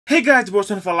Hey guys, it's Boys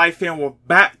for Life here, and we're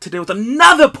back today with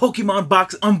another Pokemon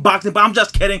box unboxing, but I'm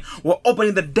just kidding. We're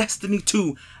opening the Destiny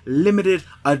 2 limited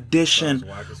edition.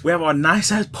 We have our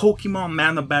nice ass Pokemon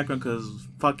man in the background because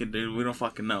fuck it, dude, we don't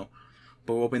fucking know.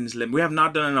 But we're opening this limit. We have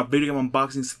not done a video game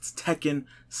unboxing since Tekken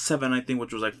 7, I think,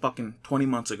 which was like fucking 20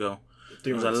 months ago.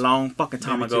 It was a long fucking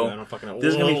time ago.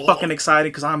 This is gonna be fucking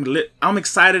exciting because I'm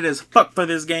excited as fuck for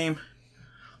this game.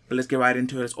 But let's get right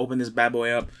into it. Let's open this bad boy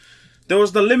up. There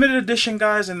was the limited edition,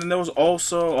 guys, and then there was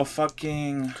also a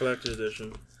fucking collector's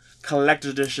edition.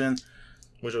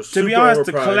 Which was to be honest,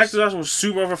 the collector's edition was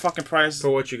super over fucking priced. For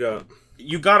what you got?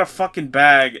 You got a fucking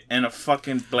bag and a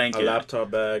fucking blanket. A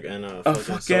laptop bag and a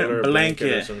fucking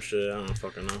blanket or some shit. I don't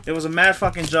fucking know. It was a mad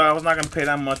fucking jar. I was not gonna pay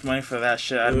that much money for that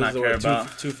shit. I did not care about.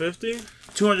 $250?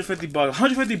 $250.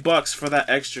 $150 for that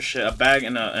extra shit. A bag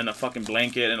and a fucking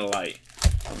blanket and a light.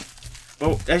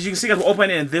 Well, as you can see, guys, we're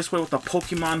opening it this way with the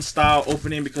Pokemon style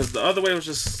opening because the other way was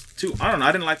just too. I don't know.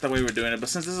 I didn't like the way we were doing it, but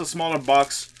since this is a smaller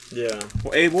box, yeah,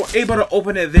 we're able to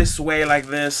open it this way, like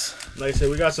this. Like I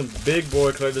said, we got some big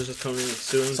boy collectors just coming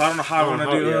soon. So I don't know how we're gonna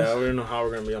do this. Yeah, we don't know how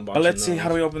we're gonna be unboxing. But let's see. How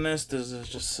do we open this? This is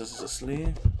just a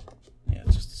sleeve. Yeah,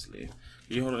 it's just a sleeve.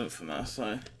 You hold it from that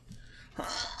side.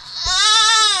 That's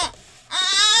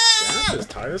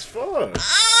just tight as fuck.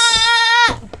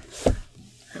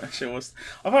 Shit was.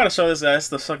 I'm gonna show this guys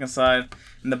the fucking side.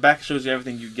 And the back shows you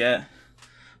everything you get.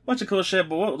 Bunch of cool shit,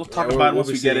 but we'll talk about it once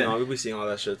we get it. We'll be seeing all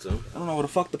that shit too. I don't know where the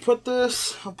fuck to put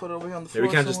this. I'll put it over here on the floor. Yeah,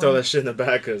 we can't just throw that shit in the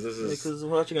back because this is. Because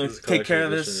we're actually gonna take care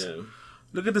of this. Yeah.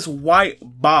 Look at this white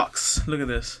box. Look at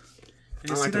this. I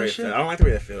don't like the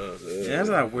way that feels. Yeah, it has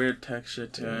that weird texture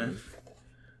to it.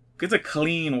 It's a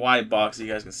clean white box. You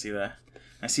guys can see that.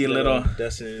 I see a little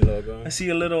Destiny logo. I see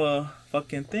a little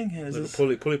fucking thing here. Is this?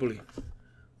 Pulley.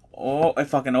 Oh, it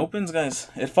fucking opens, guys.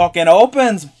 It fucking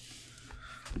opens.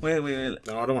 Wait.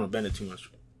 No, I don't want to bend it too much.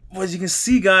 Well, as you can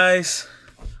see, guys,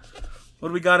 what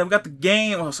do we got? We got the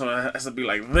game. Oh, so it has to be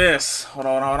like this. Hold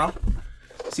on.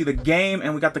 See the game,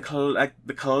 and we got the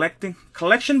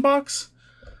collection box.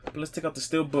 But let's take out the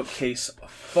steelbook case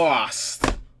fast.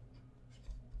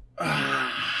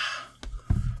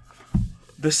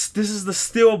 This is the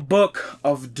steelbook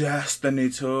of Destiny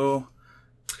 2.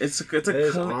 It's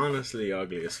honestly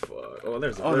ugly as fuck. Oh,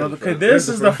 there's a okay, this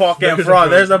is the fucking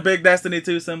front. There's a big Destiny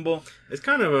 2 symbol. It's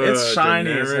kind of it's shiny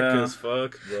as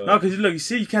fuck. But... No, because look,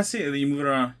 you can't see it. You move it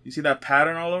around. You see that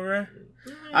pattern all over it?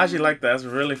 I actually like that. It's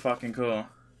really fucking cool.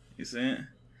 You see it?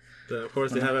 Of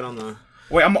course, they have it on the...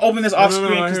 Wait, I'm going to open this off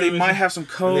screen because they might have some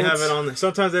codes. They have it on there.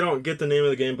 Sometimes they don't get the name of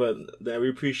the game, but we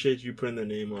appreciate you putting the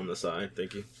name on the side.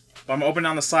 Thank you. But I'm going to open it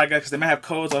on the side, guys, because they might have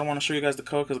codes. I don't want to show you guys the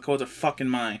code because the codes are fucking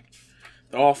mine.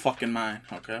 They're all fucking mine.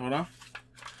 Okay, hold on.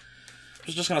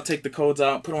 I'm just gonna take the codes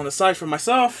out, put them on the side for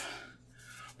myself.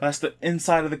 That's the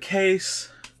inside of the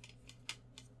case.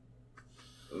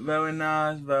 Very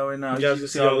nice, very nice. You can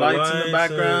see all the lights in the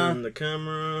background. And the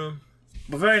camera.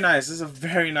 But very nice. This is a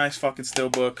very nice fucking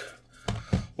steelbook.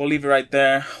 We'll leave it right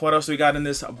there. What else we got in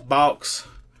this box?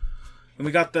 And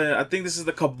we got I think this is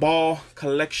the Cabal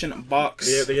collection box.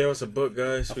 Yeah, they gave us a book,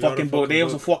 guys. A fucking book. They gave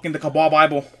us a fucking the Cabal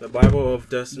Bible. The Bible of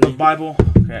Destiny. The Bible.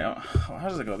 Okay, how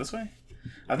does it go? This way?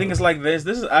 I think it's like this.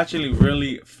 This is actually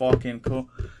really fucking cool.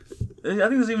 I think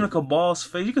there's even a Cabal's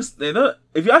face. You can,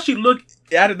 if you actually look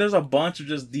at it, there's a bunch of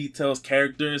just details,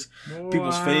 characters,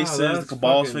 people's faces, the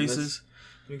Cabal's faces.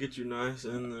 Let me get you nice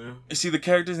in there. You see the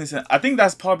characters? And I think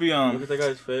that's probably Look at that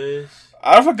guy's face.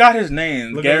 I forgot his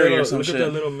name, Gary or some shit. Look at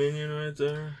that little minion right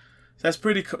there. That's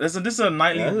pretty cool. This is a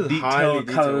nightly detailed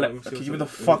collect. Okay, give me the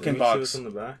fucking box. What's in the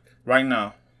back? Right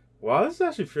now. Wow, this is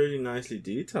actually pretty nicely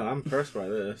detailed. I'm impressed by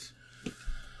this.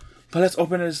 But let's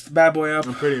open this bad boy up.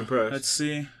 I'm pretty impressed. Let's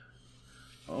see.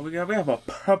 Oh, we have a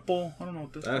purple. I don't know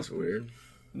what this is. That's weird.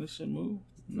 This should move.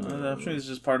 No, I'm sure this is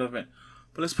just part of it.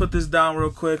 But let's put this down real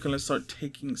quick and let's start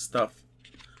taking stuff.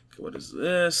 Okay, what is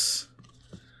this?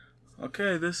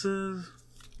 Okay, this is...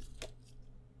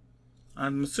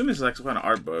 I'm assuming it's like some kind of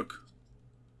art book.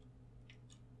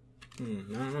 I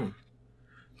don't know.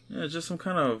 Yeah, just some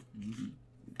kind of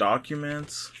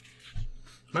documents.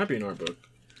 Might be an art book.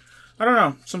 I don't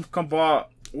know. Some Cabal.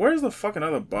 Where's the fucking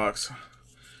other box?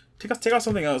 Take out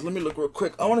something else. Let me look real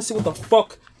quick. I want to see what the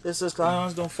fuck this is because I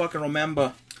honestly don't fucking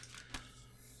remember.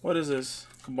 What is this?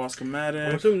 Cabal schematic.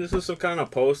 I'm assuming this is some kind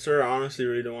of poster. I honestly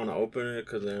really don't want to open it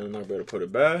because then I'm not able to put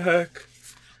it back.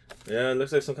 Yeah, it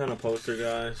looks like some kind of poster,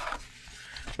 guys.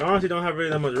 I honestly don't have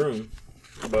really that much room.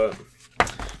 But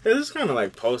yeah, this is kind of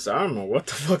like poster. I don't know what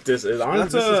the fuck this is.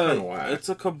 Honestly, this is kind of whack. It's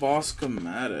a Cabal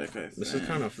schematic, I think. This is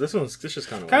kind of... This is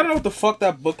kind of I don't know what the fuck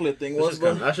that booklet thing was,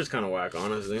 but that's just kind of whack,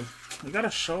 honestly. You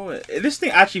gotta show it. This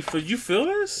thing actually, you feel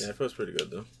this? Yeah, it feels pretty good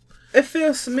though. It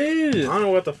feels smooth. I don't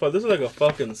know what the fuck. This is like a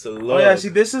fucking slug. Oh yeah, see,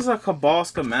 this is a Cabal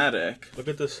schematic. Look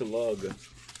at this slug.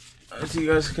 So you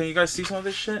guys, can you guys see some of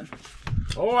this shit?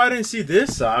 Oh, I didn't see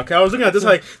this side. Okay, I was looking at this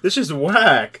like, this is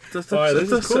whack. This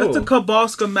is cool. It's a Cabal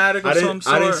schematic of some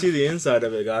sort. I didn't see the inside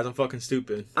of it, guys. I'm fucking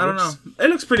stupid. I don't know. It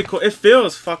looks pretty cool. It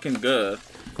feels fucking good.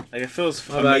 Like, it feels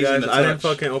amazing guys. to touch. I didn't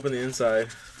fucking open the inside.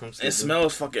 It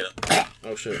smells fucking...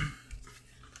 Oh, shit.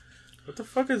 What the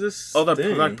fuck is this? Oh,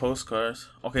 they're like postcards.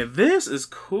 Okay, this is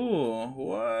cool.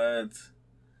 What?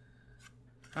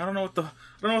 I don't know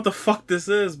what the fuck this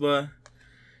is, but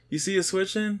you see it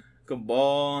switching?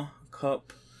 Cabal,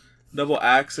 cup, double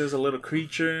axes, a little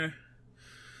creature.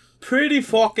 Pretty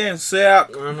fucking sick.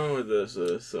 I don't know what this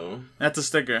is, so that's a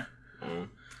sticker.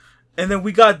 And then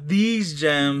we got these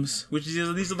gems, which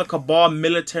is these are the Cabal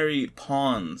military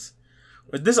pawns.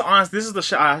 But this is the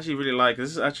shit I actually really like.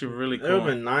 This is actually really cool. It would have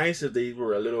been nice if they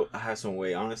were had some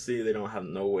weight. Honestly, they don't have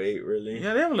no weight, really.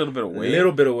 Yeah, they have a little bit of weight. A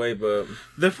little bit of weight, but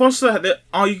they're supposed to.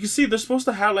 You can see they're supposed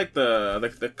to have like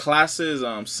the classes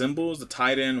symbols: the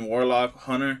Titan, Warlock,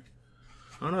 Hunter.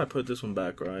 I don't know. I put this one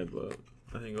back right, but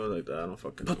I think it goes like that. I don't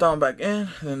fucking put that one back in.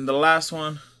 And then the last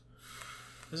one.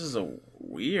 This is a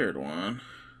weird one.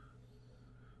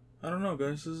 I don't know,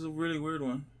 guys. This is a really weird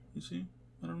one. You see?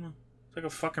 I don't know. It's like a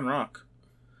fucking rock.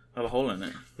 Have a hole in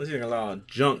it. Looks like a lot of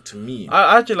junk to me.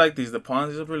 I actually like these. The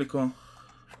pawns. These are really cool.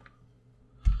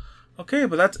 Okay,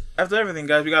 but that's after everything,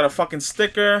 guys. We got a fucking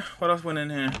sticker. What else went in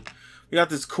here? We got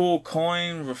this cool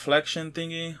coin reflection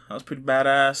thingy. That was pretty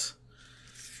badass.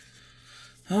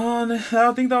 And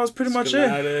I think that was pretty much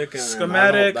it.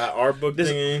 Schematic. That art book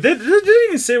thingy. They didn't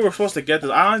even say we're supposed to get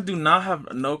this. I do not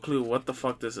have no clue what the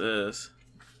fuck this is.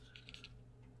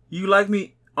 You like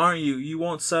me, aren't you? You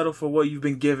won't settle for what you've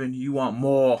been given. You want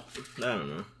more.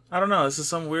 I don't know. This is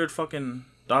some weird fucking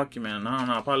document. I don't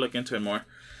know. I'll probably look into it more.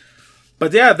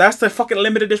 But yeah, that's the fucking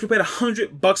limited edition. We paid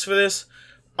 $100 for this.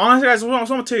 Honestly, guys, I'm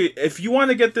gonna tell you, if you want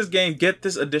to get this game, get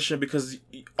this edition, because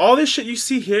all this shit you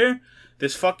see here,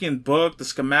 this fucking book, the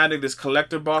schematic, this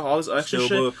collector box, all this extra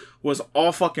shit was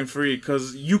all fucking free.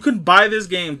 Because you can buy this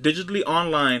game digitally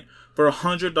online for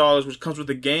 $100, which comes with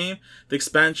the game, the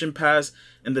expansion pass,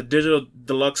 and the digital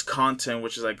deluxe content,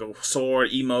 which is like a sword,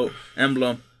 emote,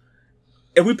 emblem.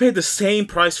 And we paid the same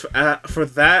price for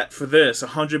this,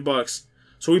 $100.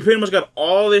 So we pretty much got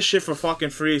all this shit for fucking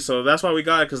free. So that's why we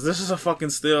got it, because this is a fucking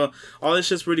steal. All this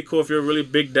shit's pretty cool if you're a really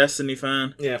big Destiny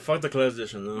fan. Yeah, fuck the collector's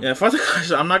edition though. Yeah, fuck the collector's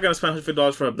edition. I'm not gonna spend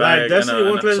 $50 for a bag. Like, Destiny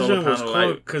 1 collector's edition was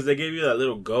cool because they gave you that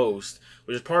little ghost,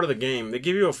 which is part of the game. They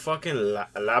give you a fucking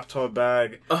laptop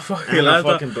bag, a fucking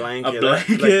blanket, a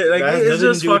blanket. Like, it's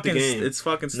just fucking, it's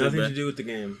fucking stupid. Nothing to do with the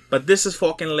game. But this is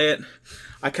fucking lit.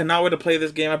 I cannot wait to play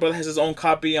this game. My brother has his own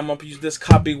copy. I'm gonna use this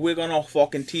copy. We're gonna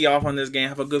fucking tee off on this game.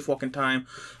 Have a good fucking time.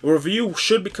 A review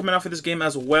should be coming out for this game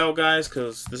as well, guys,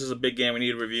 because this is a big game. We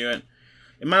need to review it.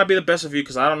 It might not be the best review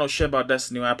because I don't know shit about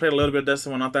Destiny. I played a little bit of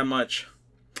Destiny, not that much.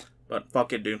 But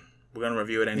fuck it, dude. We're gonna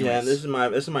review it anyways. Yeah, this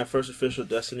is my first official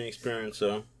Destiny experience,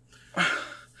 so.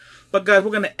 But guys,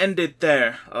 we're gonna end it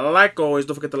there. Like always,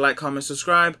 don't forget to like, comment,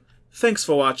 subscribe. Thanks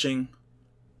for watching.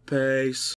 Peace.